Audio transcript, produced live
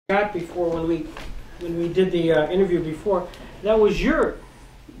Before when we did the interview before, that was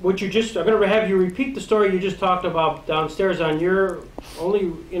what you just. I'm going to have you repeat the story you just talked about downstairs on your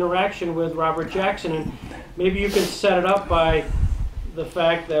only interaction with Robert Jackson, and maybe you can set it up by the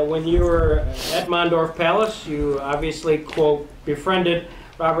fact that when you were at Mondorf Palace, you obviously, quote, befriended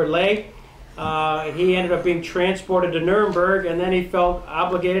Robert Ley. He ended up being transported to Nuremberg, and then he felt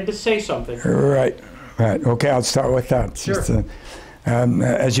obligated to say something. Right. Okay, I'll start with that. Sure. Just,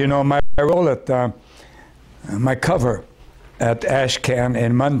 as you know, my role at my cover at Ashcan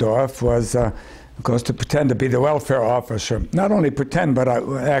in Mondorf was, of course, to pretend to be the welfare officer. Not only pretend, but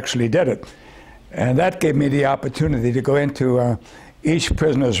I actually did it. And that gave me the opportunity to go into each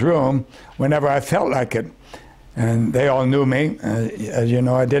prisoner's room whenever I felt like it. And they all knew me. As you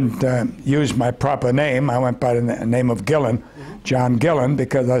know, I didn't use my proper name. I went by the name of Gillen, John Gillen,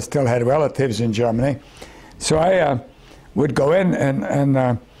 because I still had relatives in Germany. So I would go in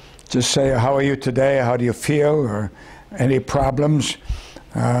and just say, how are you today? How do you feel? Or any problems?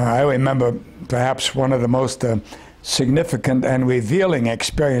 I remember perhaps one of the most significant and revealing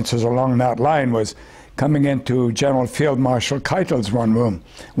experiences along that line was coming into General Field Marshal Keitel's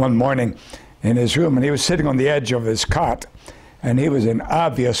one morning in his room, and he was sitting on the edge of his cot, and he was in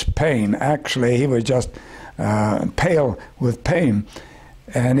obvious pain. Actually, he was just pale with pain,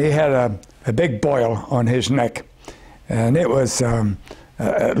 and he had a big boil on his neck, and it was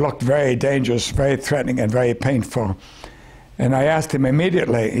it looked very dangerous, very threatening, and very painful. And I asked him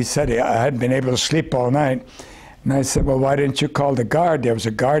immediately. He said I hadn't been able to sleep all night, and I said, well, why didn't you call the guard? There was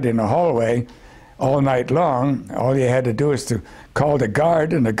a guard in the hallway all night long. All you had to do is to call the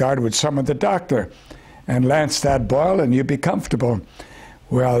guard, and the guard would summon the doctor and lance that boil, and you'd be comfortable.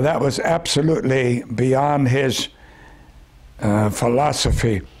 Well, that was absolutely beyond his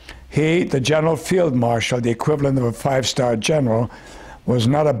philosophy. He, the General Field Marshal, the equivalent of a five-star general, was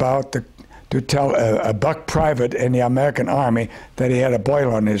not about to tell a buck private in the American Army that he had a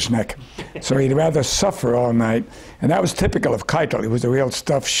boil on his neck. So he'd rather suffer all night. And that was typical of Keitel. He was a real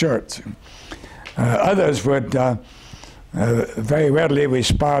stuffed shirt. Others would very readily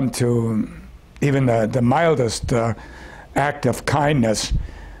respond to even the mildest act of kindness.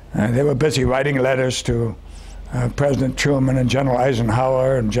 They were busy writing letters to President Truman and General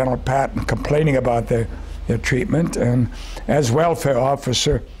Eisenhower and General Patton complaining about their treatment. And as welfare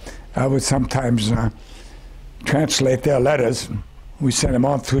officer, I would sometimes translate their letters. We sent them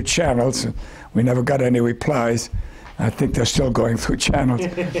on through channels. We never got any replies. I think they're still going through channels.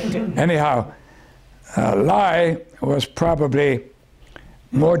 Anyhow, Ley was probably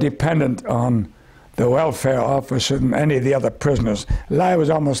more dependent on the welfare officer than any of the other prisoners. Ley was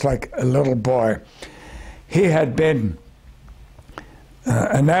almost like a little boy. He had been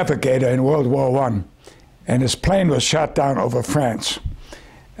a navigator in World War I, and his plane was shot down over France.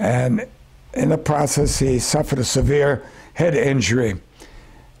 And in the process, he suffered a severe head injury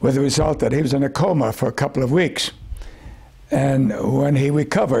with the result that he was in a coma for a couple of weeks. And when he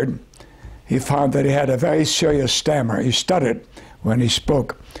recovered, he found that he had a very serious stammer. He stuttered when he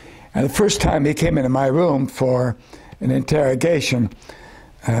spoke. And the first time he came into my room for an interrogation,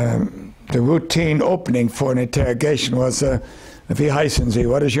 the routine opening for an interrogation was, Wie heißen Sie?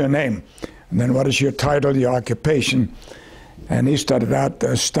 What is your name? And then what is your title, your occupation? And he started out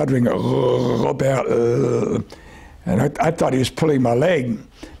stuttering, Robert, and I thought he was pulling my leg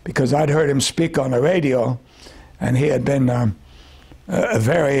because I'd heard him speak on the radio, and he had been a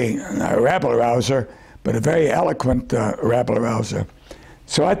very rabble-rouser, but a very eloquent rabble-rouser.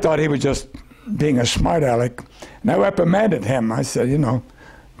 So I thought he was just being a smart aleck, and I reprimanded him. I said, you know,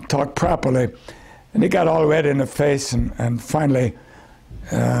 talk properly. And he got all red in the face and finally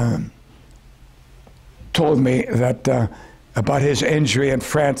told me that about his injury in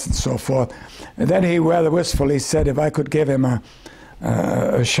France and so forth. And then he rather wistfully said if I could give him a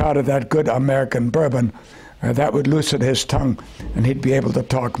shot of that good American bourbon, that would loosen his tongue and he'd be able to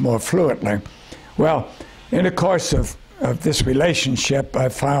talk more fluently. Well, in the course of this relationship, I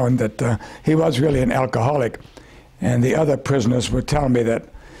found that he was really an alcoholic. And the other prisoners would tell me that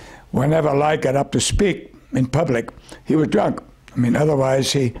whenever Ley got up to speak in public, he was drunk. I mean,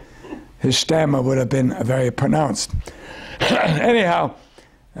 otherwise his stammer would have been very pronounced. Anyhow,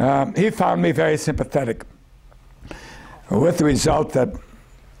 he found me very sympathetic, with the result that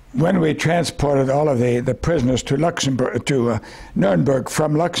when we transported all of the prisoners to Luxembourg, to Nuremberg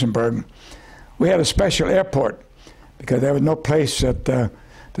from Luxembourg, we had a special airport because there was no place at the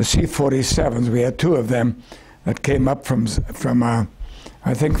C-47s. We had two of them that came up from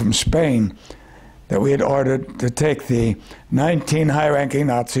I think from Spain, that we had ordered to take the 19 high-ranking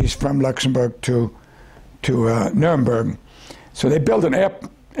Nazis from Luxembourg to Nuremberg. So they built an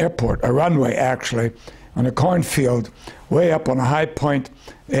airport, a runway actually, on a cornfield way up on a high point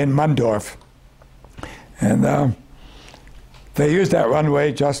in Mundorf. And they used that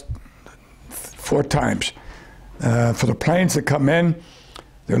runway just 4 times. For the planes to come in,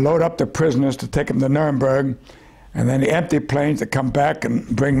 they load up the prisoners to take them to Nuremberg, and then the empty planes to come back and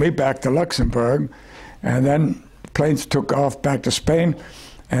bring me back to Luxembourg, and then planes took off back to Spain,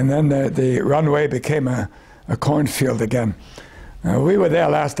 and then the runway became a cornfield again. We were there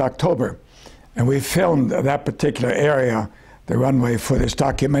last October, and we filmed that particular area, the runway, for this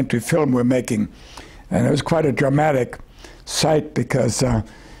documentary film we're making. And it was quite a dramatic sight because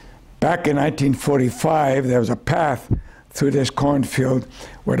back in 1945, there was a path through this cornfield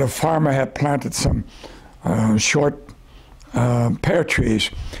where the farmer had planted some short pear trees.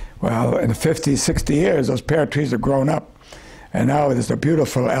 Well, in the 50, 60 years, those pear trees have grown up. And now there's a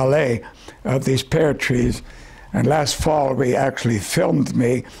beautiful alley of these pear trees. And last fall, we actually filmed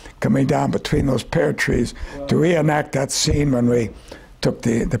me coming down between those pear trees to reenact that scene when we took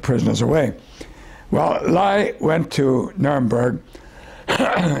the prisoners away. Well, Lai went to Nuremberg,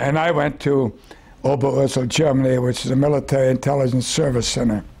 and I went to Oberursel, Germany, which is a military intelligence service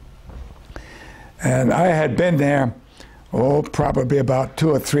center. And I had been there, probably about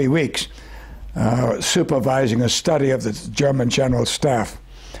 2 or 3 weeks, supervising a study of the German general staff.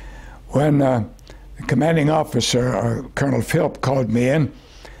 When the commanding officer, Colonel Philp, called me in,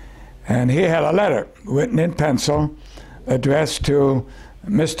 and he had a letter written in pencil addressed to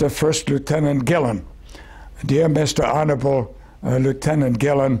Mr. First Lieutenant Gillen. Dear Mr. Honorable Lieutenant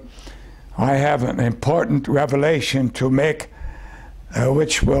Gillen, I have an important revelation to make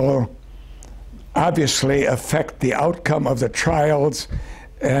which will obviously affect the outcome of the trials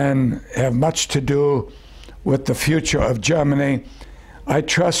and have much to do with the future of Germany. I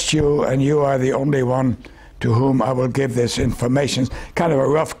trust you, and you are the only one to whom I will give this information. Kind of a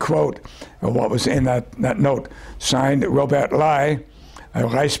rough quote of what was in that note. Signed, Robert Lai,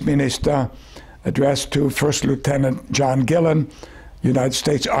 Reichsminister, addressed to First Lieutenant John Gillen, United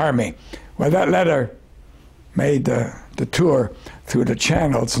States Army. Well, that letter made the tour through the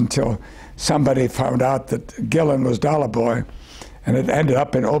channels until somebody found out that Gillen was Dolibois, and it ended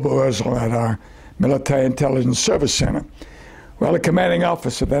up in Oberursel at our Military Intelligence Service Center. Well, the commanding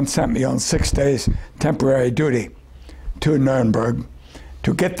officer then sent me on 6 days temporary duty to Nuremberg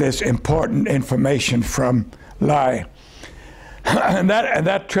to get this important information from Lai. And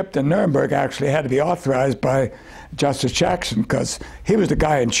that trip to Nuremberg actually had to be authorized by Justice Jackson, because he was the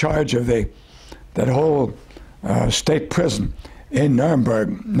guy in charge of that whole state prison in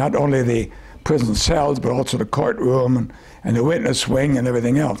Nuremberg, not only the prison cells, but also the courtroom and the witness wing and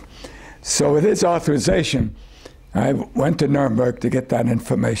everything else. So with his authorization, I went to Nuremberg to get that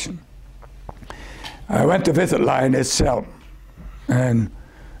information. I went to visit Lai in his cell and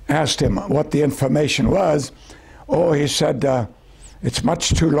asked him what the information was. Oh, he said, it's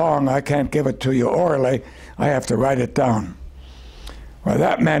much too long. I can't give it to you orally. I have to write it down. Well,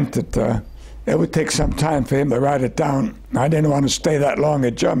 that meant that it would take some time for him to write it down. I didn't want to stay that long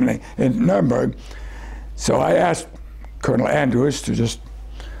in Germany, in Nuremberg. So I asked Colonel Andrews to just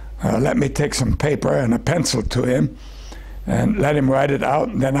let me take some paper and a pencil to him and let him write it out,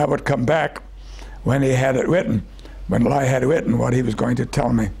 and then I would come back when he had it written, when Lai had written what he was going to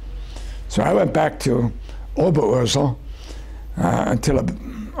tell me. So I went back to Oberursel until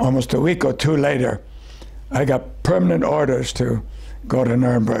almost a week or 2 later. I got permanent orders to go to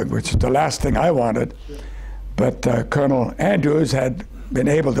Nuremberg, which is the last thing I wanted. But Colonel Andrews had been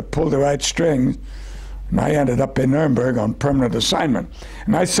able to pull the right strings, and I ended up in Nuremberg on permanent assignment.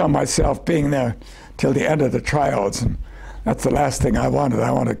 And I saw myself being there till the end of the trials, and that's the last thing I wanted.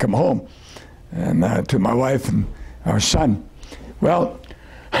 I wanted to come home and to my wife and our son. Well,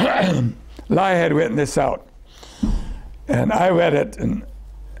 Lai had written this out, and I read it, and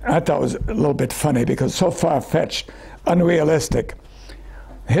I thought it was a little bit funny because so far-fetched, unrealistic.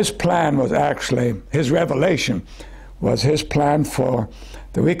 His plan was actually, his revelation was his plan for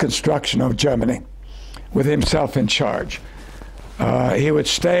the reconstruction of Germany with himself in charge. He would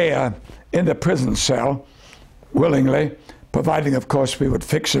stay in the prison cell willingly, providing, of course, we would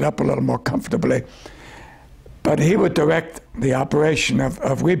fix it up a little more comfortably. But he would direct the operation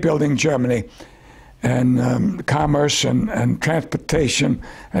of rebuilding Germany and commerce and transportation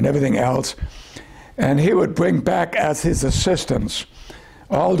and everything else. And he would bring back as his assistants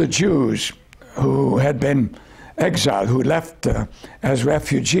all the Jews who had been exiled, who left as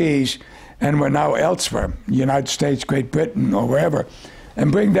refugees and were now elsewhere, United States, Great Britain, or wherever,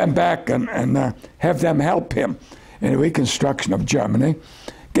 and bring them back and have them help him in the reconstruction of Germany,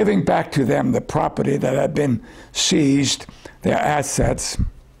 giving back to them the property that had been seized, their assets,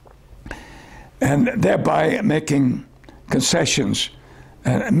 and thereby making concessions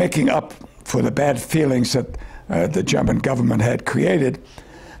and making up for the bad feelings that the German government had created,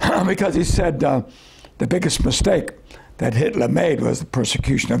 because he said the biggest mistake that Hitler made was the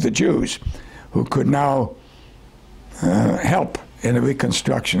persecution of the Jews, who could now help in the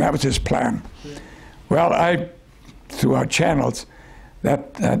reconstruction. That was his plan. Well, through our channels,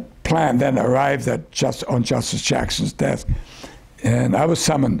 that plan then arrived on Justice Jackson's desk, and I was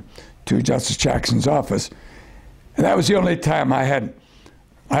summoned to Justice Jackson's office, and that was the only time I had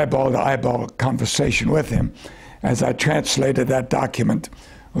eyeball-to-eyeball conversation with him, as I translated that document,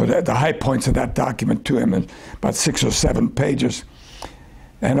 or the high points of that document to him in about 6 or 7 pages.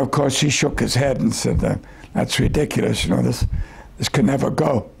 And of course, he shook his head and said, "That's ridiculous. You know, this could never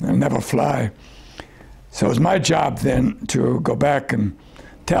go. It'll never fly." So it was my job then to go back and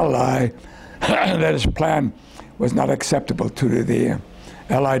tell Lai that his plan was not acceptable to the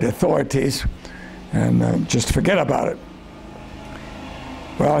Allied authorities, and just forget about it.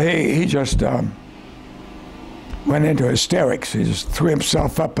 Well, he just went into hysterics. He just threw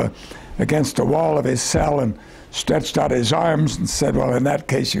himself up against the wall of his cell and stretched out his arms and said, "Well, in that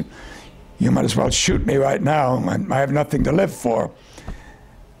case, you might as well shoot me right now. I have nothing to live for.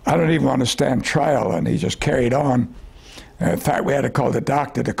 I don't even want to stand trial." And he just carried on. In fact, we had to call the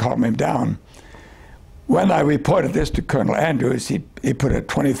doctor to calm him down. When I reported this to Colonel Andrews, he put a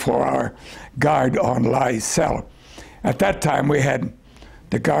 24-hour guard on Lai's cell. At that time, we had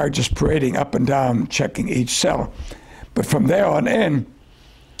the guard just parading up and down, checking each cell. But from there on in,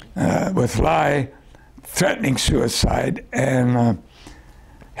 with Lai threatening suicide, and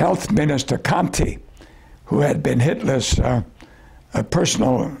Health Minister Conti, who had been Hitler's a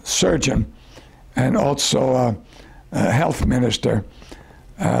personal surgeon, and also health minister,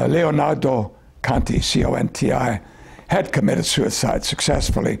 Leonardo Conti, C-O-N-T-I, had committed suicide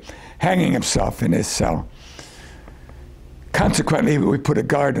successfully, hanging himself in his cell. Consequently, we put a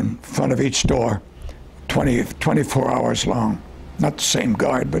guard in front of each door, 24 hours long. Not the same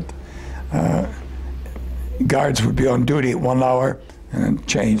guard, but guards would be on duty 1 hour and then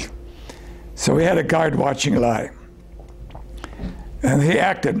change. So we had a guard watching Lai. And he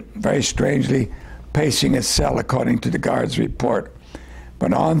acted very strangely, pacing his cell according to the guard's report.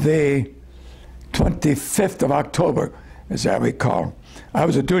 But on the 25th of October, as I recall, I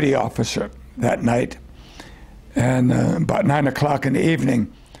was a duty officer that night, and about 9 o'clock in the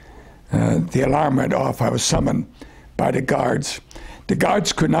evening, the alarm went off. I was summoned by the guards. The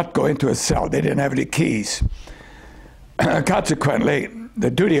guards could not go into a cell. They didn't have any keys. Consequently,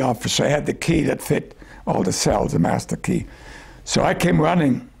 the duty officer had the key that fit all the cells, the master key. So I came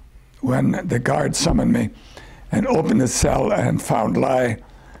running when the guard summoned me and opened the cell and found Lai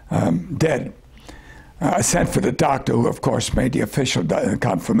dead. I sent for the doctor, who, of course, made the official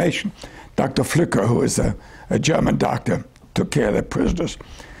confirmation. Dr. Flücker, who is a German doctor, took care of the prisoners.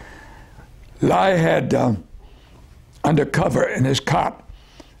 Lai had, undercover in his cot,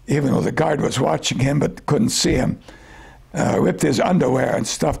 even though the guard was watching him but couldn't see him, ripped his underwear and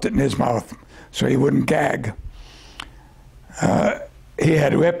stuffed it in his mouth so he wouldn't gag. He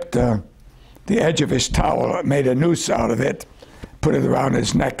had ripped the edge of his towel, made a noose out of it, put it around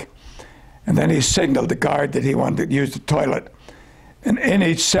his neck, and then he signaled the guard that he wanted to use the toilet. And in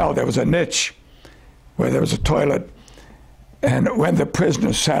each cell there was a niche where there was a toilet, and when the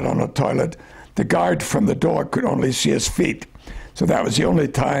prisoner sat on a toilet, the guard from the door could only see his feet. So that was the only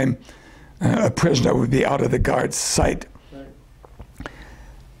time a prisoner would be out of the guard's sight.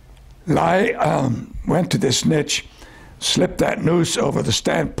 Lai went to this niche, slipped that noose over the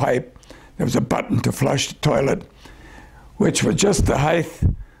standpipe. There was a button to flush the toilet, which was just the height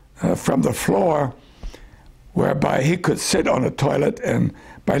from the floor whereby he could sit on the toilet and,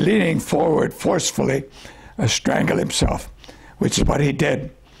 by leaning forward forcefully, strangle himself, which is what he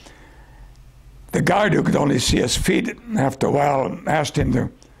did. The guard, who could only see his feet, after a while asked him to,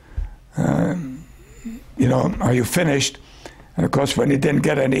 "Are you finished?" And of course, when he didn't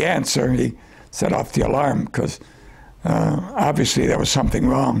get any answer, he set off the alarm, because obviously there was something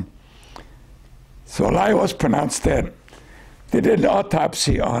wrong. So Lai was pronounced dead. They did an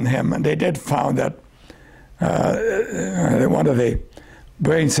autopsy on him, and they did found that one of the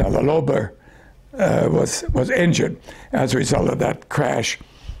brain cells, the lobar, was injured as a result of that crash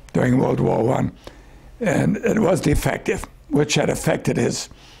during World War I. And it was defective, which had affected his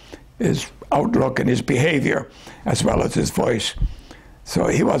outlook and his behavior, as well as his voice. So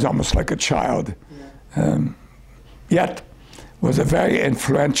he was almost like a child. Yet was a very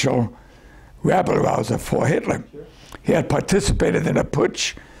influential rabble-rouser for Hitler. He had participated in a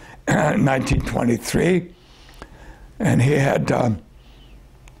putsch in 1923, and he had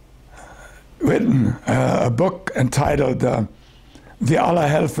written a book entitled Wir alle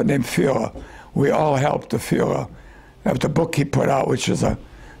helfen dem Führer. We all help the Führer. That was the book he put out, which is a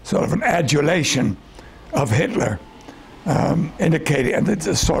sort of an adulation of Hitler, indicating, and it's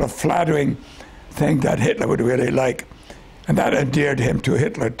a sort of flattering thing that Hitler would really like. And that endeared him to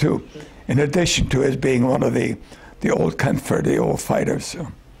Hitler, too, in addition to his being one of the old Kämpfer, the old fighters.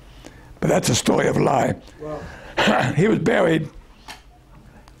 So. But that's a story of a lie. Wow. He was buried.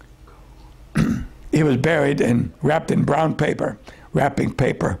 He was buried and wrapped in brown paper, wrapping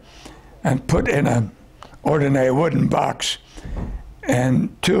paper, and put in an ordinary wooden box. And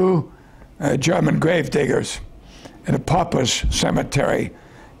two German grave diggers in a pauper's cemetery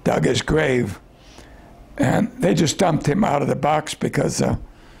dug his grave. And they just dumped him out of the box because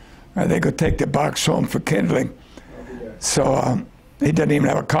they could take the box home for kindling. So he didn't even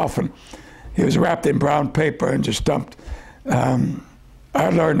have a coffin. He was wrapped in brown paper and just dumped. I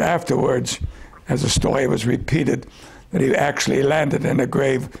learned afterwards, as the story was repeated, that he actually landed in a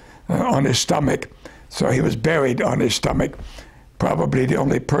grave on his stomach. So he was buried on his stomach. Probably the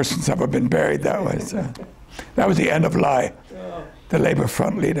only person that's ever been buried that way. That was the end of Lai, the Labor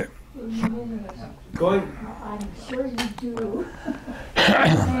Front leader. Going. I'm sure you do.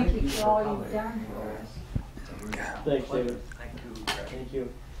 Thank you for all you've done for us. Thanks, David. Thank you.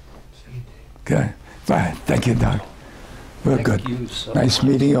 Okay. Fine. Thank you, Doc. Real good. Nice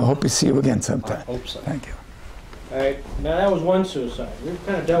meeting you. I hope to see you again sometime. I hope so. Thank you. All right, now that was one suicide. We've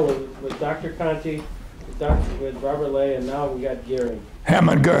kind of dealt with Dr. Conti, with Robert Lay, and now we got Goering.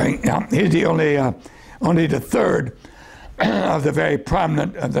 Hermann Goering, yeah, he's the only the third of the very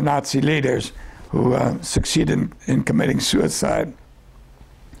prominent of the Nazi leaders who succeeded in committing suicide.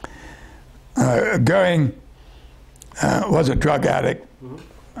 Goering was a drug addict.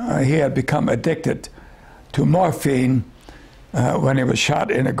 He had become addicted to morphine when he was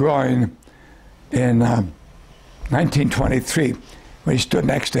shot in the groin in 1923, when he stood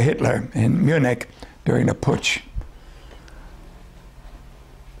next to Hitler in Munich during the putsch.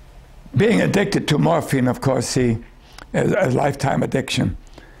 Being addicted to morphine, of course, he is a lifetime addiction.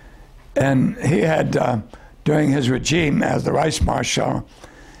 And he had, during his regime as the Reichsmarschall,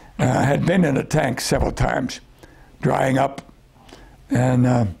 had been in a tank several times, drying up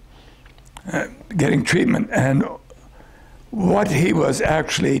and getting treatment. And what he was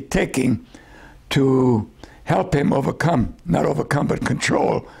actually taking to help him overcome, not overcome, but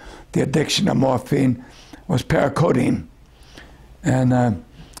control the addiction of morphine was paracodeine. And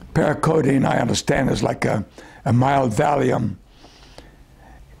paracodeine, I understand, is like a mild Valium.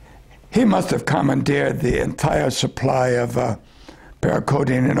 He must have commandeered the entire supply of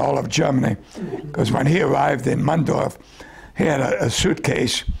paracodeine in all of Germany, because when he arrived in Mundorf, he had a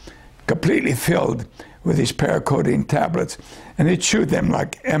suitcase completely filled with these paracodeine tablets, and he chewed them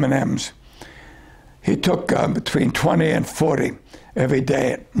like M&Ms. He took between 20 and 40 every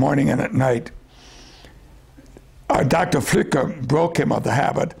day, at morning and at night. Our Dr. Flücker broke him of the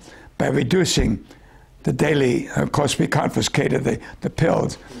habit by reducing the daily, of course we confiscated the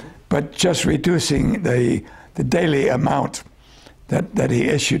pills, but just reducing the daily amount that he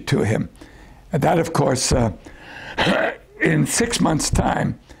issued to him. And that, of course, in 6 months'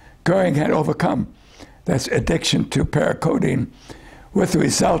 time, Goering had overcome this addiction to paracodeine, with the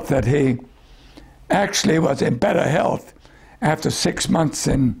result that he actually was in better health after 6 months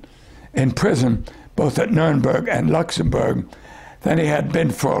in prison, both at Nuremberg and Luxembourg, than he had been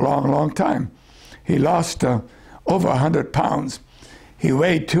for a long, long time. He lost over 100 pounds. He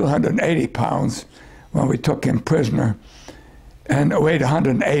weighed 280 pounds when we took him prisoner, and weighed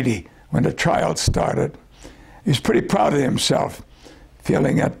 180 when the trial started. He was pretty proud of himself,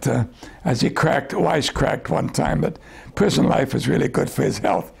 feeling that, as he wisecracked one time, that prison life was really good for his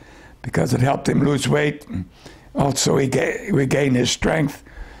health because it helped him lose weight, and also he regain his strength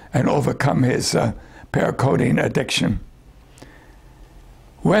and overcome his paracodeine addiction.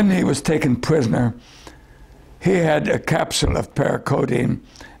 When he was taken prisoner, he had a capsule of paracodeine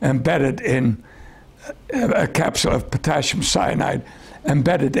embedded in a capsule of potassium cyanide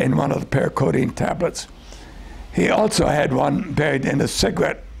embedded in one of the paracodeine tablets. He also had one buried in a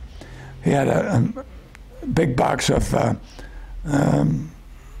cigarette. He had a big box of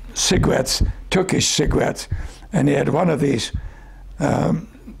cigarettes, Turkish cigarettes, and he had one of these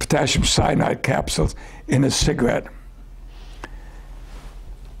potassium cyanide capsules in a cigarette.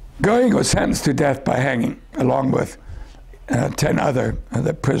 Goering was sentenced to death by hanging, along with 10 other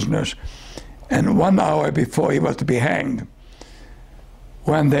prisoners. And 1 hour before he was to be hanged,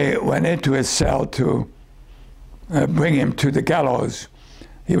 when they went into his cell to bring him to the gallows,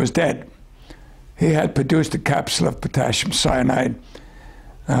 he was dead. He had produced a capsule of potassium cyanide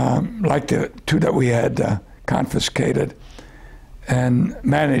like the two that we had confiscated, and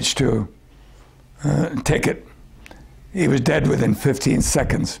managed to take it. He was dead within 15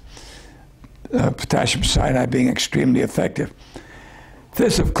 seconds. Potassium cyanide being extremely effective.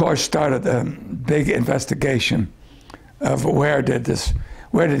 This, of course, started a big investigation of where did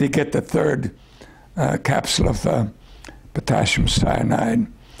he get the third capsule of potassium cyanide.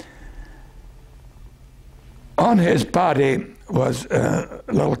 On his body was a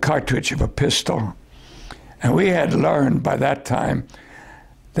little cartridge of a pistol. And we had learned by that time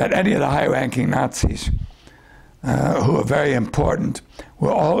that any of the high-ranking Nazis who were very important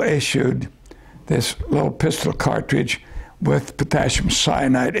were all issued this little pistol cartridge with potassium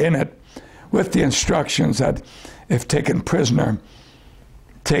cyanide in it, with the instructions that if taken prisoner,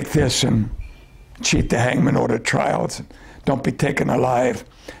 take this and cheat the hangman order trials. Don't be taken alive.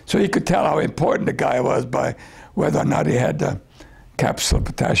 So you could tell how important the guy was by whether or not he had the capsule of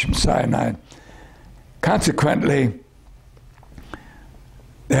potassium cyanide. Consequently,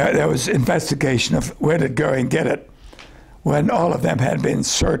 there was investigation of where did Goering get it, when all of them had been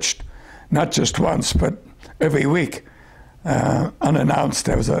searched, not just once, but every week. Unannounced,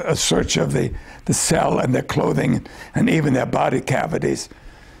 there was a search of the cell and their clothing and even their body cavities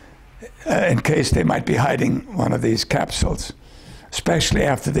in case they might be hiding one of these capsules, especially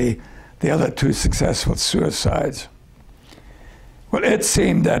after the other two successful suicides. Well, it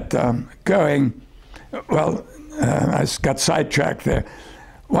seemed that Goering, I got sidetracked there.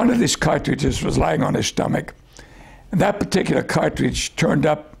 One of these cartridges was lying on his stomach. And that particular cartridge turned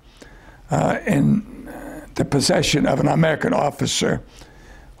up in the possession of an American officer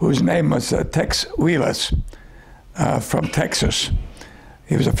whose name was Tex Wheelis from Texas.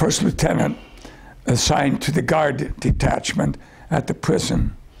 He was a first lieutenant assigned to the guard detachment at the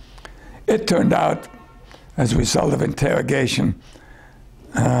prison. It turned out, as a result of interrogation,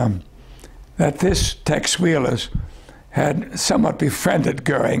 that this Tex Wheelis had somewhat befriended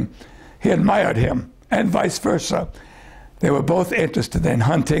Goering. He admired him, and vice versa. They were both interested in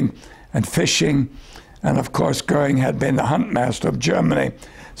hunting and fishing, and of course Goering had been the hunt master of Germany,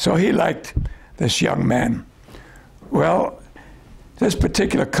 so he liked this young man. Well, this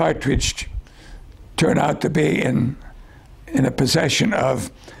particular cartridge turned out to be in the possession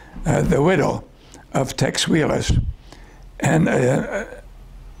of the widow of Tex Wheelis, and a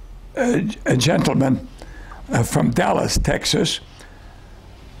gentleman from Dallas, Texas,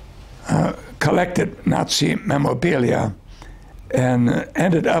 collected Nazi memorabilia and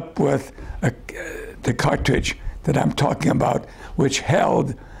ended up with the cartridge that I'm talking about, which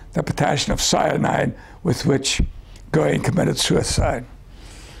held the potassium cyanide with which Goering committed suicide.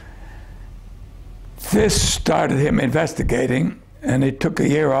 This started him investigating, and he took a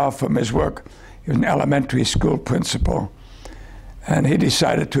year off from his work. He was an elementary school principal, and he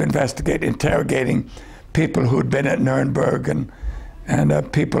decided to investigate, interrogating people who'd been at Nuremberg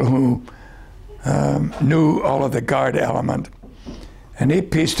and people who knew all of the guard element. And he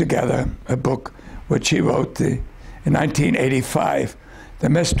pieced together a book which he wrote in 1985, The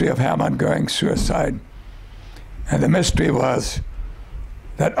Mystery of Hermann Goering's Suicide. And the mystery was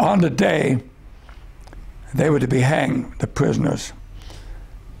that on the day they were to be hanged, the prisoners,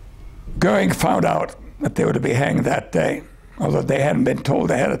 Goering found out that they were to be hanged that day, although they hadn't been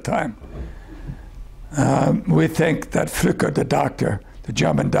told ahead of time. We think that Flücker, the doctor, the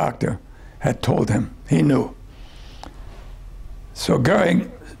German doctor, had told him. He knew. So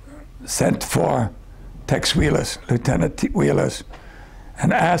Goering sent for Tex Wheelis, Lieutenant Wheelis,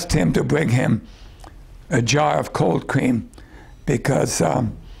 and asked him to bring him a jar of cold cream because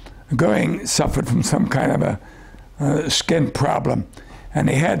Goering suffered from some kind of a skin problem, and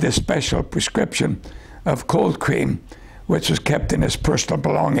he had this special prescription of cold cream which was kept in his personal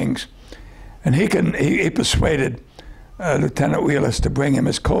belongings. And he persuaded Lieutenant Wheelis to bring him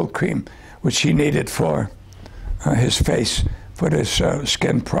his cold cream, which he needed for his face, for this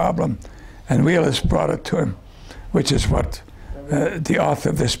skin problem. And Wheelis brought it to him, which is what the author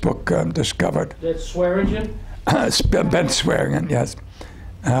of this book discovered. That's Swearingen? Ben Swearingen, yes.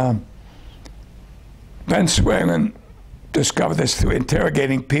 Ben Swearingen discovered this through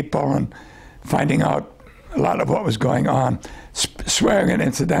interrogating people and finding out a lot of what was going on. Swearingen,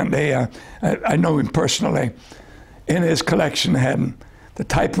 incidentally, I know him personally. In his collection had the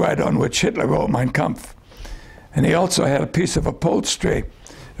typewriter on which Hitler wrote Mein Kampf. And he also had a piece of upholstery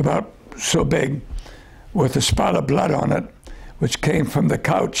about so big with a spot of blood on it, which came from the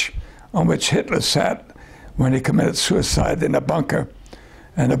couch on which Hitler sat when he committed suicide in a bunker.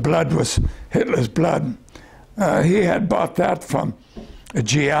 And the blood was Hitler's blood. He had bought that from a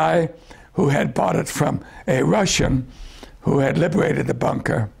GI who had bought it from a Russian who had liberated the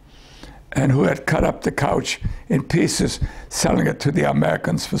bunker and who had cut up the couch in pieces, selling it to the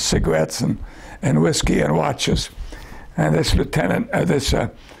Americans for cigarettes and whiskey and watches. And this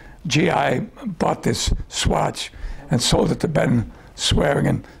GI bought this swatch and sold it to Ben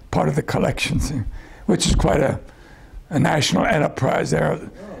Swearingen, part of the collection thing, which is quite a national enterprise. There are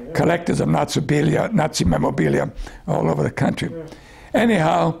collectors of Nazi memorabilia all over the country.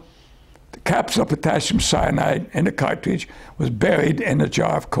 Anyhow, the capsule of potassium cyanide in the cartridge was buried in a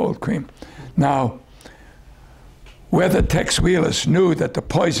jar of cold cream. Now, whether Tex Wheelis knew that the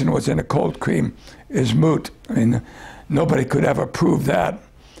poison was in the cold cream is moot. I mean, nobody could ever prove that.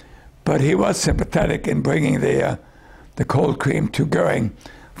 But he was sympathetic in bringing the cold cream to Goering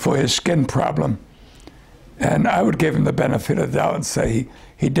for his skin problem. And I would give him the benefit of the doubt and say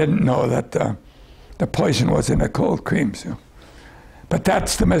he didn't know that the poison was in the cold cream. So. But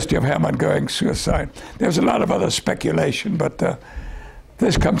that's the mystery of Hermann Goering's suicide. There's a lot of other speculation, but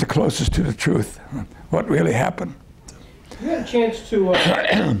this comes the closest to the truth, what really happened. You had a chance to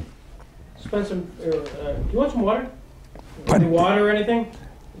spend some, do you want some water? Any water or anything?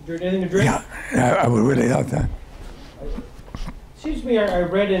 Anything to drink? Yeah, I would really love that. Seems to me I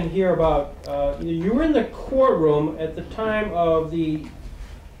read in here about, you were in the courtroom at the time of the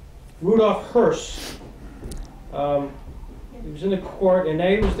Rudolf Höss. He was in the court, and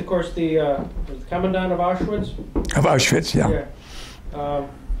he was, of course, the commandant of Auschwitz? Of Auschwitz, yeah.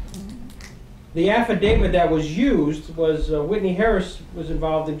 The affidavit that was used was, Whitney Harris was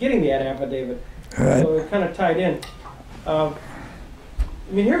involved in getting that affidavit. Right. So it kind of tied in. I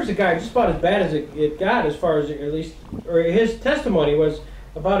mean, here's a guy just about as bad as it got, as far as at least, or his testimony was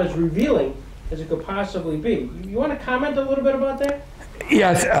about as revealing as it could possibly be. You want to comment a little bit about that?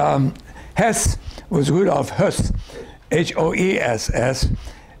 Yes, Hess was Rudolf Höss, H-O-E-S-S,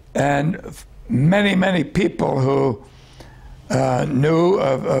 and many people who knew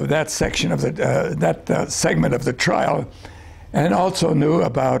of that section of the segment of the trial, and also knew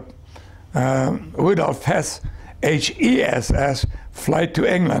about Rudolf Hess, H-E-S-S, flight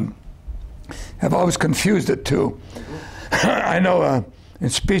to England. I've always confused the two. I know in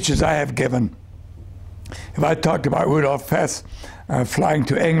speeches I have given, if I talked about Rudolf Hess flying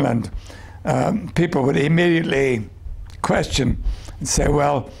to England, people would immediately question and say,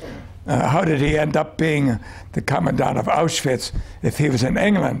 well, how did he end up being the commandant of Auschwitz if he was in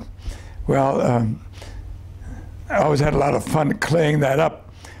England? Well, I always had a lot of fun clearing that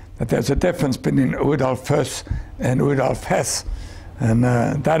up, that there's a difference between Rudolf Höss and Rudolf Hess, and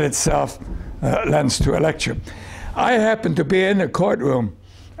that itself lends to a lecture. I happened to be in the courtroom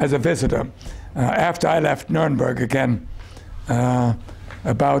as a visitor after I left Nuremberg again,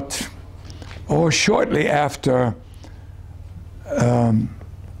 shortly after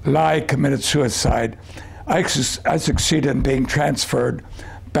Lai committed suicide. I succeeded in being transferred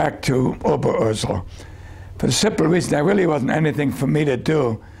back to Oberursel for the simple reason there really wasn't anything for me to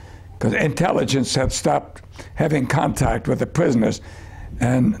do, because intelligence had stopped having contact with the prisoners,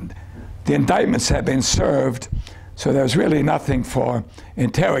 and the indictments had been served, so there was really nothing for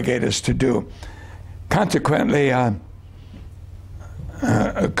interrogators to do. Consequently,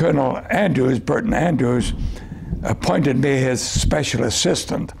 Colonel Andrews, Burton Andrews, appointed me his special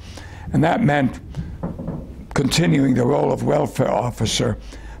assistant, and that meant continuing the role of welfare officer,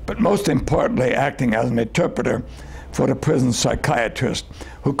 but most importantly acting as an interpreter for the prison psychiatrist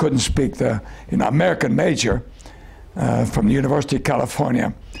who couldn't speak the American major from the University of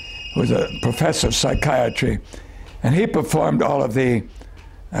California, who was a professor of psychiatry, and he performed all of the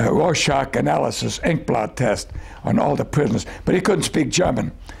Rorschach analysis, ink blot test on all the prisoners, but he couldn't speak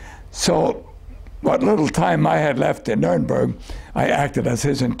German. So what little time I had left in Nuremberg, I acted as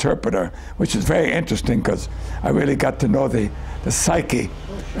his interpreter, which is very interesting because I really got to know the psyche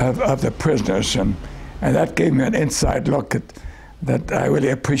of the prisoners, and that gave me an inside look that I really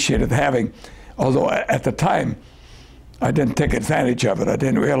appreciated having, although at the time I didn't take advantage of it. I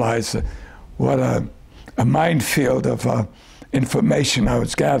didn't realize what a minefield of information I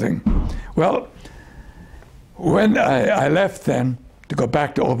was gathering. Well, when I left then to go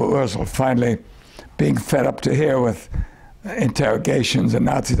back to Oberursel, finally being fed up to here with interrogations and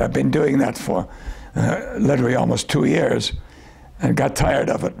Nazis, I've been doing that for literally almost 2 years and got tired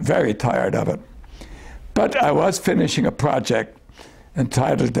of it, very tired of it. But I was finishing a project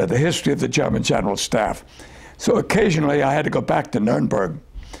entitled The History of the German General Staff. So occasionally I had to go back to Nuremberg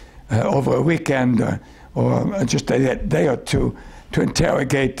over a weekend or just a day or two to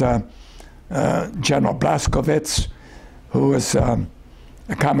interrogate General Blaskowitz, who was a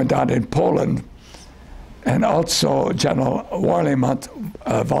commandant in Poland, and also General Warlimont,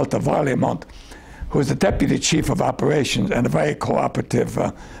 Walter Warlimont, who was the deputy chief of operations and a very cooperative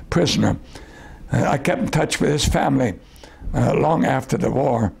prisoner. I kept in touch with his family long after the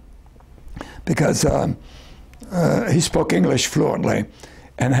war because he spoke English fluently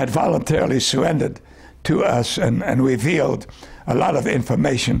and had voluntarily surrendered to us and revealed a lot of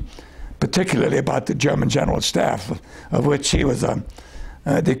information, particularly about the German general staff, of which he was the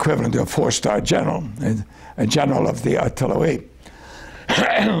equivalent of a 4-star general, a general of the artillery.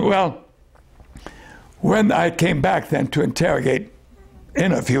 Well, when I came back then to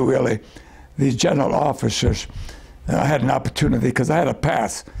interview really, these general officers, I had an opportunity because I had a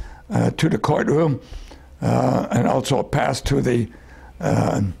pass to the courtroom and also a pass to the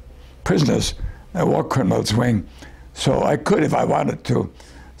prisoners, war criminals wing. So I could, if I wanted to,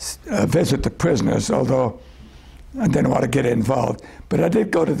 visit the prisoners, although I didn't want to get involved. But I did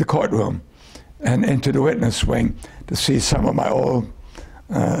go to the courtroom and into the witness wing to see some of my old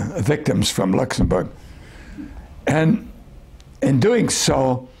victims from Luxembourg. And in doing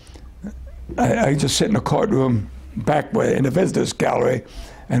so, I just sit in the courtroom back in the visitors gallery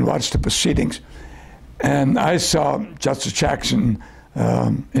and watched the proceedings. And I saw Justice Jackson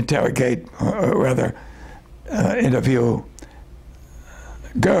interrogate, or rather interview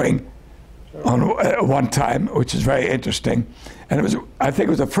Goering on one time, which is very interesting. And it was, I think it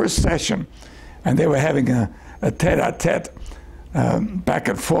was the first session, and they were having a tete-a-tete back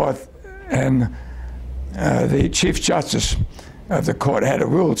and forth, and the Chief Justice of the court had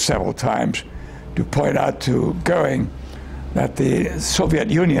ruled several times to point out to Goering that the Soviet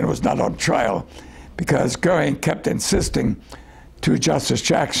Union was not on trial, because Goering kept insisting to Justice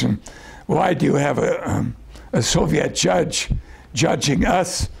Jackson, why do you have a Soviet judge judging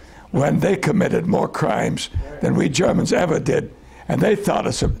us when they committed more crimes than we Germans ever did? And they taught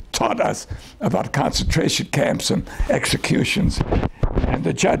us about concentration camps and executions. And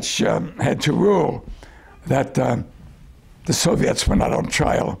the judge had to rule that the Soviets were not on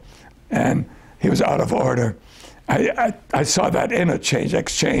trial, and he was out of order. I saw that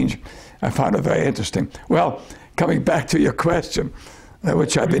exchange. I found it very interesting. Well, coming back to your question,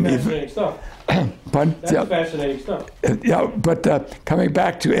 which I've been fascinating stuff. Pardon? That's fascinating stuff. Yeah, but coming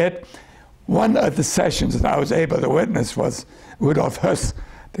back to it, one of the sessions that I was able to witness was Rudolf Höss,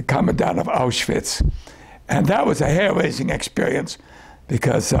 the commandant of Auschwitz. And that was a hair-raising experience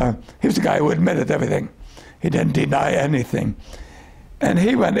because he was the guy who admitted everything. He didn't deny anything. And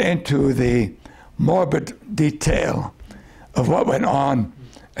he went into the morbid detail of what went on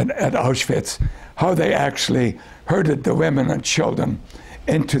at Auschwitz, how they actually herded the women and children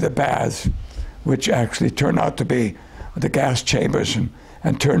into the baths, which actually turned out to be the gas chambers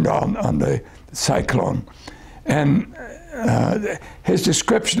and turned on the cyclone. And his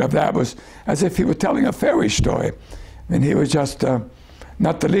description of that was as if he were telling a fairy story. I mean, he was just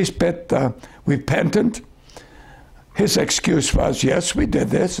not the least bit repentant. His excuse was, yes, we did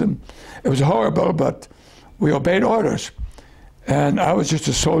this, and it was horrible, but we obeyed orders. And I was just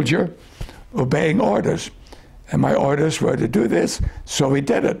a soldier obeying orders. And my orders were to do this, so we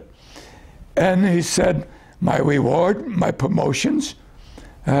did it. And he said, my reward, my promotions,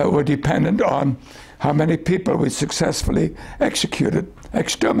 were dependent on how many people we successfully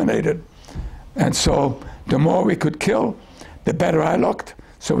exterminated. And so the more we could kill, the better I looked.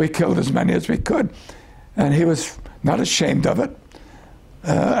 So we killed as many as we could. And he was not ashamed of it.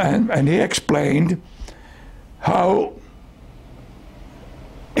 And he explained how,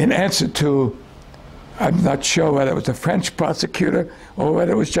 in answer to, I'm not sure whether it was the French prosecutor or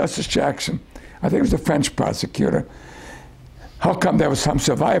whether it was Justice Jackson, I think it was the French prosecutor, how come there were some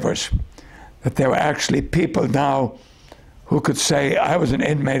survivors, that there were actually people now who could say, I was an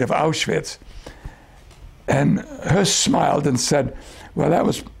inmate of Auschwitz. And Höss smiled and said, well,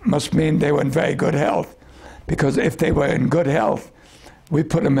 that must mean they were in very good health, because if they were in good health, we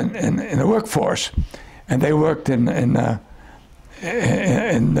put them in the workforce, and they worked in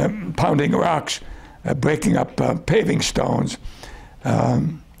pounding rocks, breaking up paving stones,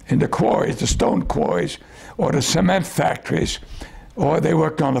 in the quarries, the stone quarries, or the cement factories, or they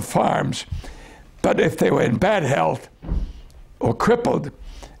worked on the farms. But if they were in bad health or crippled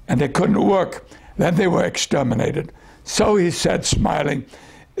and they couldn't work, then they were exterminated. So he said, smiling,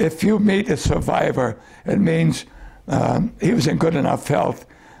 if you meet a survivor, it means he was in good enough health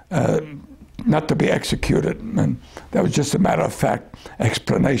not to be executed. And that was just a matter-of-fact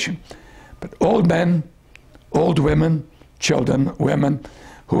explanation. But old men, old women, children, women,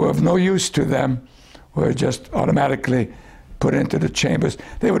 who were of no use to them, were just automatically put into the chambers.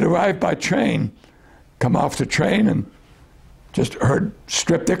 They would arrive by train, come off the train, and just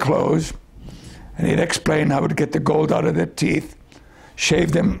strip their clothes, and he'd explain how to get the gold out of their teeth,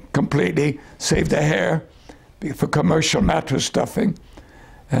 shaved him completely, saved the hair for commercial mattress stuffing.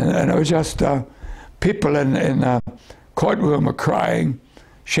 And it was just people in the courtroom were crying,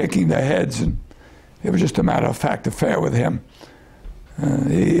 shaking their heads, and it was just a matter-of-fact affair with him.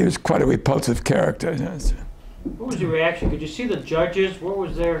 He was quite a repulsive character. What was the reaction? Could you see the judges? What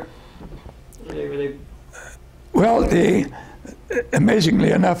was their... Were they... Well, amazingly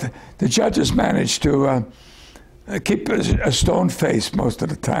enough, the judges managed to keep a stone face most of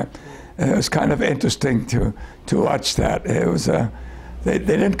the time. It was kind of interesting to watch that. It was they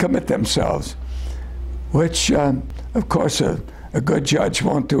didn't commit themselves, which of course a good judge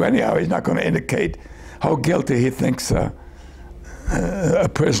won't do anyhow. He's not going to indicate how guilty he thinks a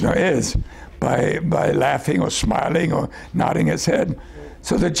prisoner is by laughing or smiling or nodding his head.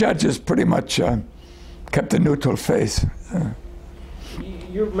 So the judges pretty much kept a neutral face.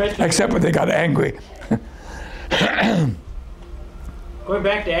 Except when they got angry. Going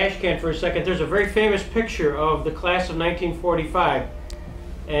back to Ashcan for a second, there's a very famous picture of the class of 1945.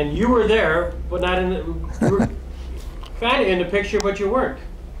 And you were there, but not in the... You were kind of in the picture, but you weren't.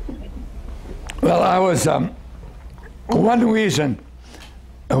 Well, I was... one reason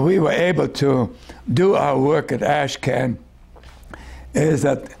we were able to do our work at Ashcan is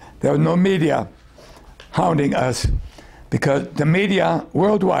that there was no media hounding us, because the media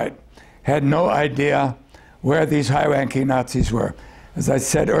worldwide had no idea where these high-ranking Nazis were. As I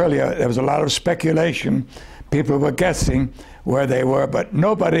said earlier, there was a lot of speculation. People were guessing where they were, but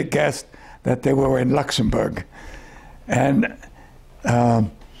nobody guessed that they were in Luxembourg. And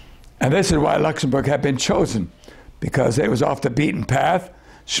this is why Luxembourg had been chosen, because it was off the beaten path,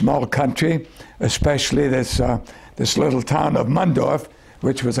 small country, especially this little town of Mundorf,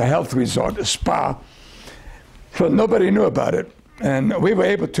 which was a health resort, a spa. So nobody knew about it. And we were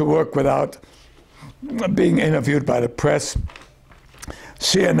able to work without being interviewed by the press.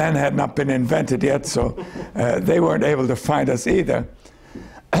 CNN had not been invented yet, so they weren't able to find us either.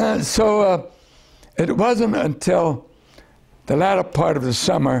 So it wasn't until the latter part of the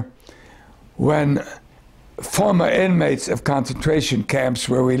summer when former inmates of concentration camps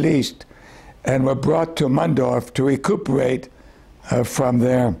were released and were brought to Mundorf to recuperate from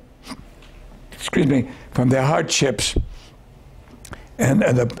their hardships and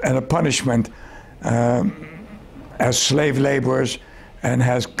a punishment as slave laborers and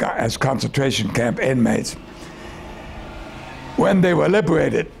as concentration camp inmates. When they were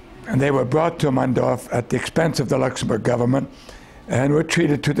liberated, and they were brought to Mundorf at the expense of the Luxembourg government and were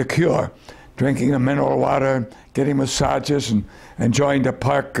treated to the cure, drinking the mineral water, getting massages, and enjoying the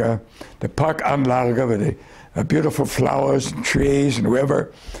park Anlage with the beautiful flowers and trees and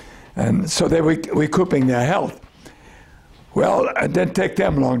river. And so they were recouping their health. Well, it didn't take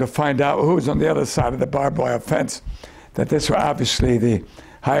them long to find out who was on the other side of the barbed wire fence, that this were obviously the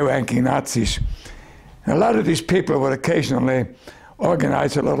high-ranking Nazis. And a lot of these people would occasionally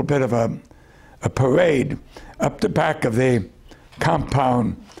organize a little bit of a parade up the back of the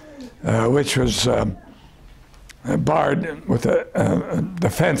compound, which was barred with the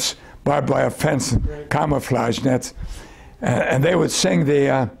fence, barbed wire fence, camouflage nets. And they would sing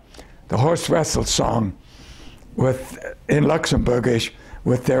the horse wrestle song in Luxembourgish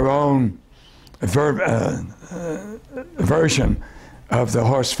with their own version of the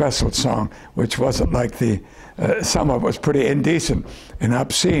horse wrestle song, which wasn't like some of it was pretty indecent and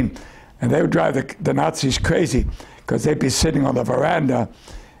obscene. And they would drive the Nazis crazy, because they'd be sitting on the veranda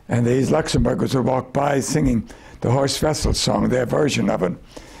and these Luxembourgers would walk by singing the horse wrestle song, their version of it.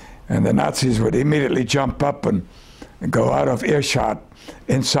 And the Nazis would immediately jump up and go out of earshot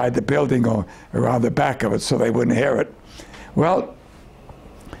inside the building or around the back of it so they wouldn't hear it. Well,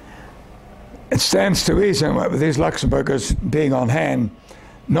 it stands to reason with these Luxembourgers being on hand,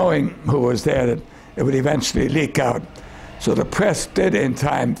 knowing who was there, that it would eventually leak out. So the press did in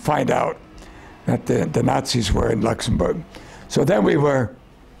time find out that the Nazis were in Luxembourg. So then we were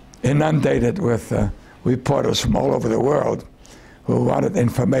inundated with reporters from all over the world who wanted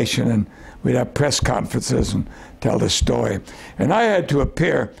information, and we'd have press conferences and tell the story. And I had to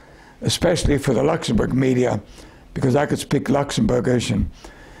appear, especially for the Luxembourg media, because I could speak Luxembourgish and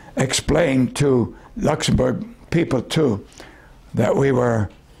explain to Luxembourg people too that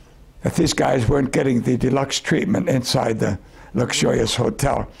these guys weren't getting the deluxe treatment inside the luxurious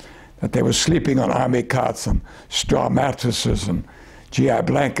hotel, that they were sleeping on army cots and straw mattresses and GI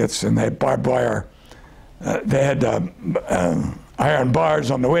blankets, and they had barbed wire. They had iron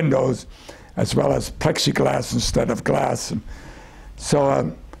bars on the windows, as well as plexiglass instead of glass. And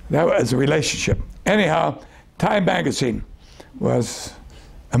so that was a relationship. Anyhow, Time magazine was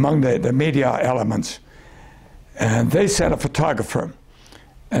among the media elements, and they sent a photographer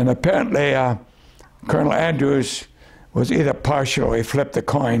And apparently Colonel Andrews was either partial or he flipped a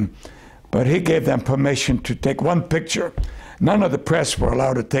coin, but he gave them permission to take one picture. None of the press were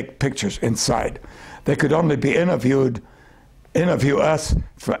allowed to take pictures inside. They could only be interview us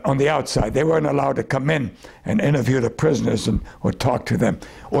on the outside. They weren't allowed to come in and interview the prisoners or talk to them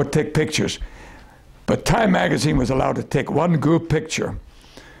or take pictures. But Time magazine was allowed to take one group picture,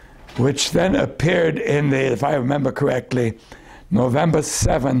 which then appeared in the, if I remember correctly, November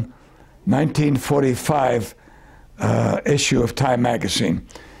 7, 1945 issue of Time magazine.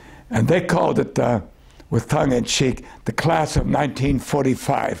 And they called it, with tongue-in-cheek, the class of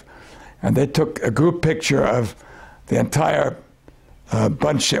 1945. And they took a group picture of the entire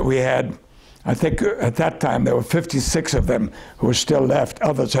bunch that we had. I think at that time there were 56 of them who were still left.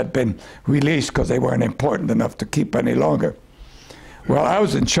 Others had been released because they weren't important enough to keep any longer. Well, I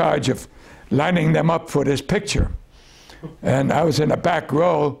was in charge of lining them up for this picture. And I was in the back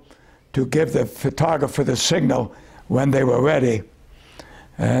row to give the photographer the signal when they were ready.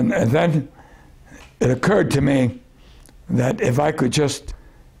 And then it occurred to me that if I could just,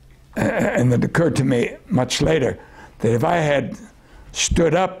 and it occurred to me much later, that if I had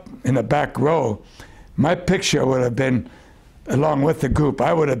stood up in the back row, my picture would have been, along with the group,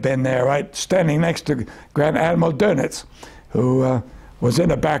 I would have been there, right, standing next to Grand Admiral Dönitz, who was in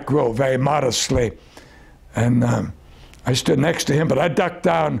the back row very modestly. And I stood next to him, but I ducked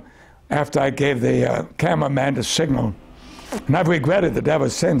down after I gave the cameraman the signal. And I've regretted it ever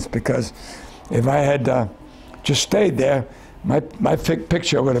since, because if I had just stayed there, my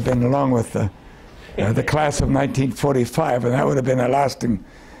picture would have been along with the class of 1945, and that would have been a lasting.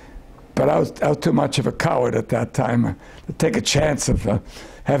 But I was too much of a coward at that time to take a chance of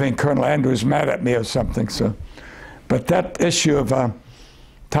having Colonel Andrews mad at me or something. So, but that issue of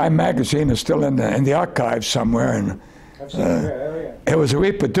Time magazine is still in the archives somewhere, and it was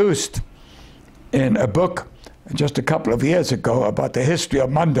reproduced in a book just a couple of years ago about the history of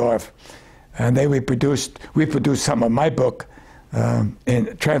Mundorf, and they reproduced some of my book,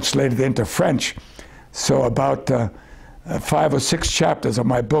 translated into French. So about 5 or 6 chapters of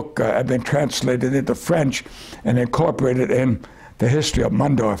my book have been translated into French and incorporated in the history of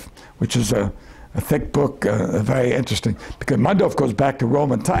Mundorf, which is a thick book, very interesting, because Mundorf goes back to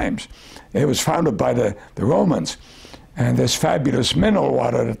Roman times. It was founded by the Romans, and this fabulous mineral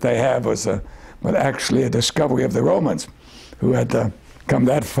water that they have was actually a discovery of the Romans, who had come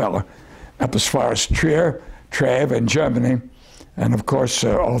that fella up as far as Trier, Treves in Germany, and of course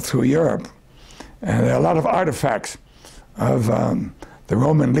all through Europe. And there are a lot of artifacts of the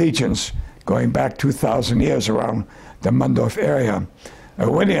Roman legions going back 2,000 years around the Mundorf area.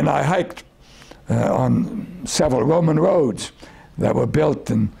 Winnie and I hiked on several Roman roads that were built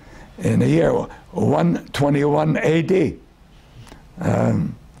in the year 121 AD.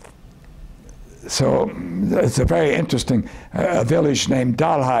 So it's a very interesting village named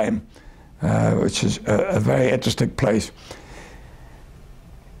Dalheim, which is a very interesting place.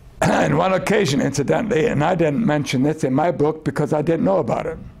 On one occasion, incidentally, and I didn't mention this in my book because I didn't know about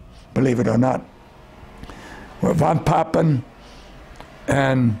it, believe it or not, were von Papen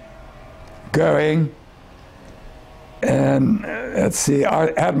and Goering and, let's see,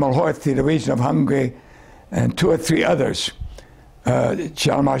 Admiral Horthy, the region of Hungary, and 2 or 3 others,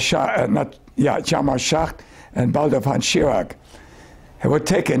 Jalmar Schacht and Baldur von Schirach, were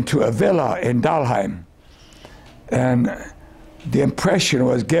taken to a villa in Dalheim. And the impression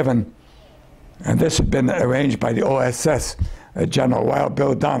was given, and this had been arranged by the OSS, General Wild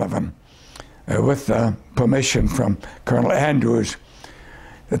Bill Donovan, with permission from Colonel Andrews,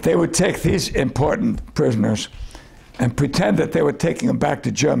 that they would take these important prisoners and pretend that they were taking them back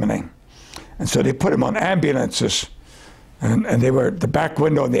to Germany. And so they put them on ambulances, and they were, the back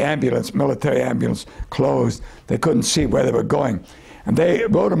window of the ambulance, military ambulance, closed. They couldn't see where they were going. And they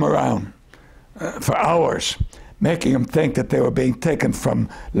rode them around for hours, making them think that they were being taken from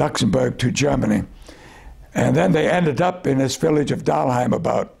Luxembourg to Germany. And then they ended up in this village of Dalheim,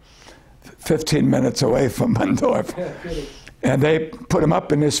 about 15 minutes away from Mundorf. And they put them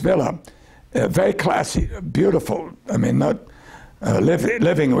up in this villa, very classy, beautiful. I mean, not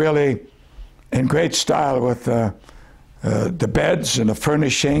living really in great style with the beds and the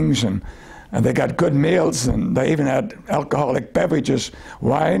furnishings, and they got good meals, and they even had alcoholic beverages,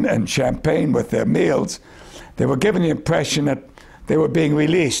 wine and champagne with their meals. They were given the impression that they were being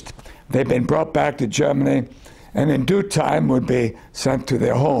released. They'd been brought back to Germany, and in due time would be sent to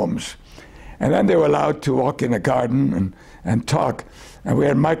their homes. And then they were allowed to walk in the garden and talk. And we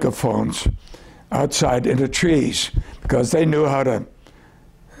had microphones outside in the trees, because they knew how to,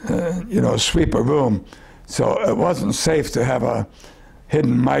 sweep a room. So it wasn't safe to have a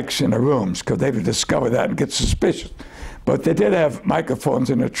hidden mics in the rooms because they would discover that and get suspicious. But they did have microphones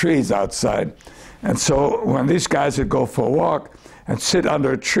in the trees outside. And so when these guys would go for a walk and sit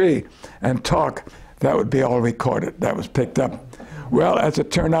under a tree and talk, that would be all recorded. That was picked up. Well, as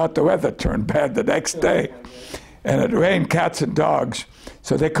it turned out, the weather turned bad the next day. And it rained cats and dogs,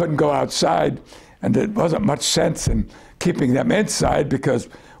 so they couldn't go outside. And there wasn't much sense in keeping them inside because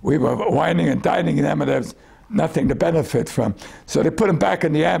we were whining and dining them, and there was nothing to benefit from. So they put them back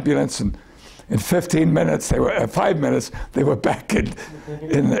in the ambulance, and in 15 minutes, 5 minutes, they were back in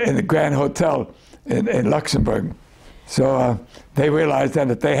the Grand Hotel in Luxembourg. So they realized then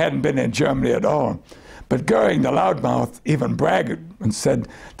that they hadn't been in Germany at all. But Goering, the loudmouth, even bragged and said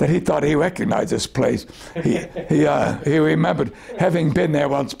that he thought he recognized this place. He remembered having been there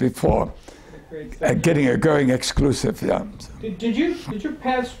once before, getting a Goering exclusive. Yeah. Did your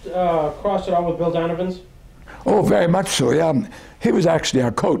paths cross at all with Bill Donovan's? Oh, very much so. Yeah, he was actually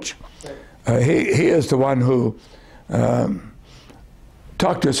our coach. He is the one who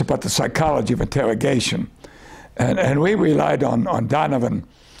talked to us about the psychology of interrogation, and we relied on Donovan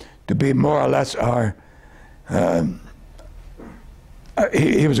to be more or less our.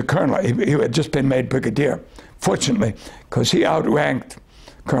 He was a colonel. He had just been made brigadier, fortunately, because he outranked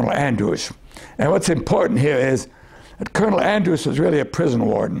Colonel Andrews. And what's important here is that Colonel Andrews was really a prison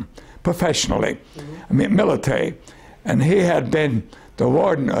warden, professionally, I mean military, and he had been the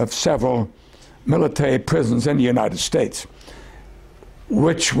warden of several military prisons in the United States,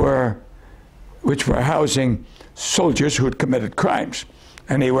 which were housing soldiers who had committed crimes,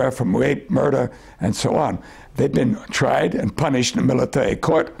 anywhere from rape, murder, and so on. They'd been tried and punished in a military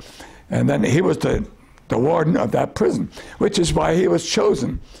court, and then he was the warden of that prison, which is why he was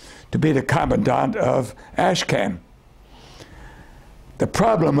chosen to be the commandant of Ashcan. The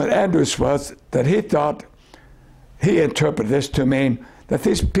problem with Andrews was that he thought, he interpreted this to mean that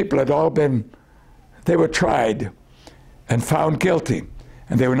these people had all been, they were tried and found guilty,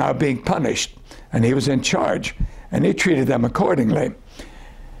 and they were now being punished, and he was in charge, and he treated them accordingly.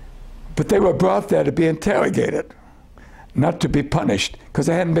 But they were brought there to be interrogated, not to be punished, because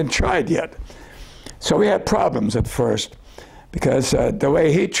they hadn't been tried yet. So we had problems at first, because the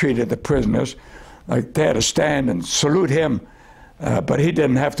way he treated the prisoners, like they had to stand and salute him, but he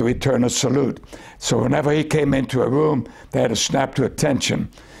didn't have to return a salute. So whenever he came into a room, they had to snap to attention.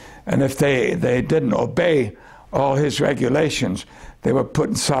 And if they didn't obey all his regulations, they were put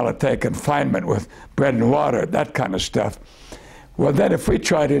in solitary confinement with bread and water, that kind of stuff. Well, then if we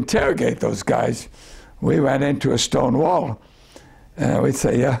tried to interrogate those guys, we ran into a stone wall. We'd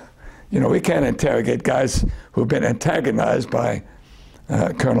say, yeah, you know, we can't interrogate guys who've been antagonized by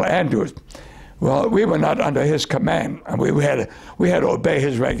Colonel Andrews. Well, we were not under his command, and we had to obey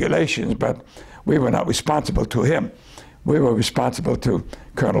his regulations, but we were not responsible to him. We were responsible to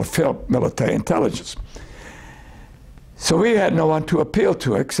Colonel Philp, military intelligence. So we had no one to appeal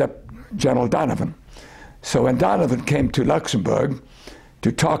to except General Donovan. So when Donovan came to Luxembourg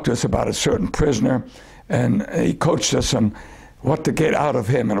to talk to us about a certain prisoner, and he coached us on what to get out of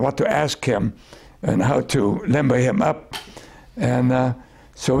him and what to ask him and how to limber him up. And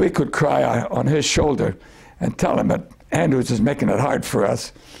so we could cry on his shoulder and tell him that Andrews is making it hard for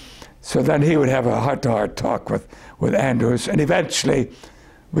us. So then he would have a heart-to-heart talk with Andrews, and eventually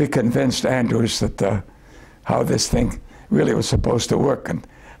we convinced Andrews that how this thing really was supposed to work. And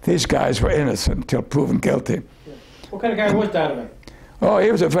these guys were innocent until proven guilty. What kind of guy was Donovan? Oh,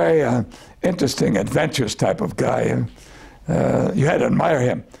 he was a very interesting, adventurous type of guy. You had to admire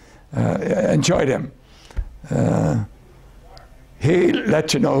him, enjoyed him. He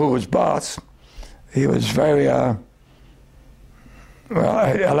let you know who was boss. He was very, well,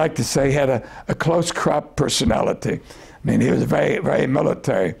 I like to say he had a close crop personality. I mean, he was very, very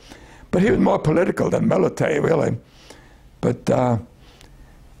military. But he was more political than military, really. But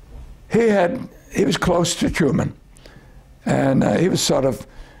he was close to Truman. And he was sort of,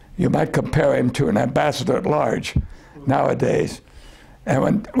 you might compare him to an ambassador at large nowadays.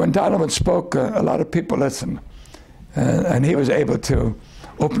 And when Donovan spoke, a lot of people listened. And he was able to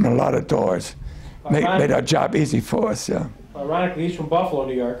open a lot of doors, made our job easy for us, yeah. Ironically, he's from Buffalo,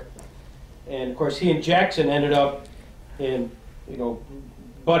 New York. And of course, he and Jackson ended up in, you know,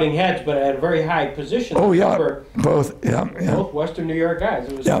 butting heads, but at a very high position. Oh, yeah, both, yeah. Both Western New York guys.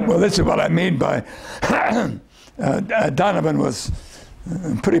 It was well, this is what I mean by Donovan was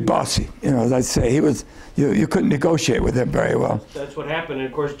pretty bossy. You know, as I say, he was, you couldn't negotiate with him very well. That's what happened. And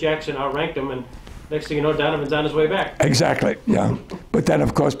of course, Jackson outranked him, and next thing you know, Donovan's on his way back. Exactly, yeah. But then,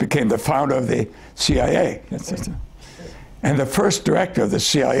 of course, became the founder of the CIA. And the first director of the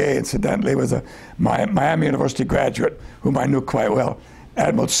CIA, incidentally, was a Miami University graduate, whom I knew quite well,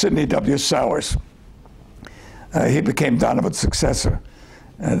 Admiral Sidney W. Sowers. He became Donovan's successor,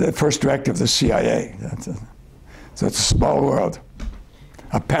 the first director of the CIA. So it's a small world,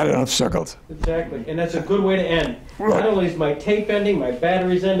 a pattern of circles. Exactly, and that's a good way to end. Right. Not only is my tape ending, my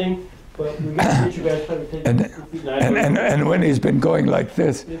battery's ending, but we got to get you guys trying to take And when he's been going like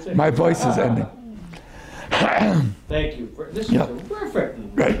this, my voice is ending. Thank you. This is perfect.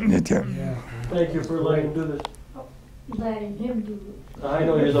 Right. Thank you for letting him do this. Letting him do it. I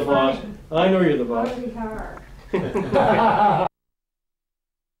know you're the boss. I know you're the boss. Really hard.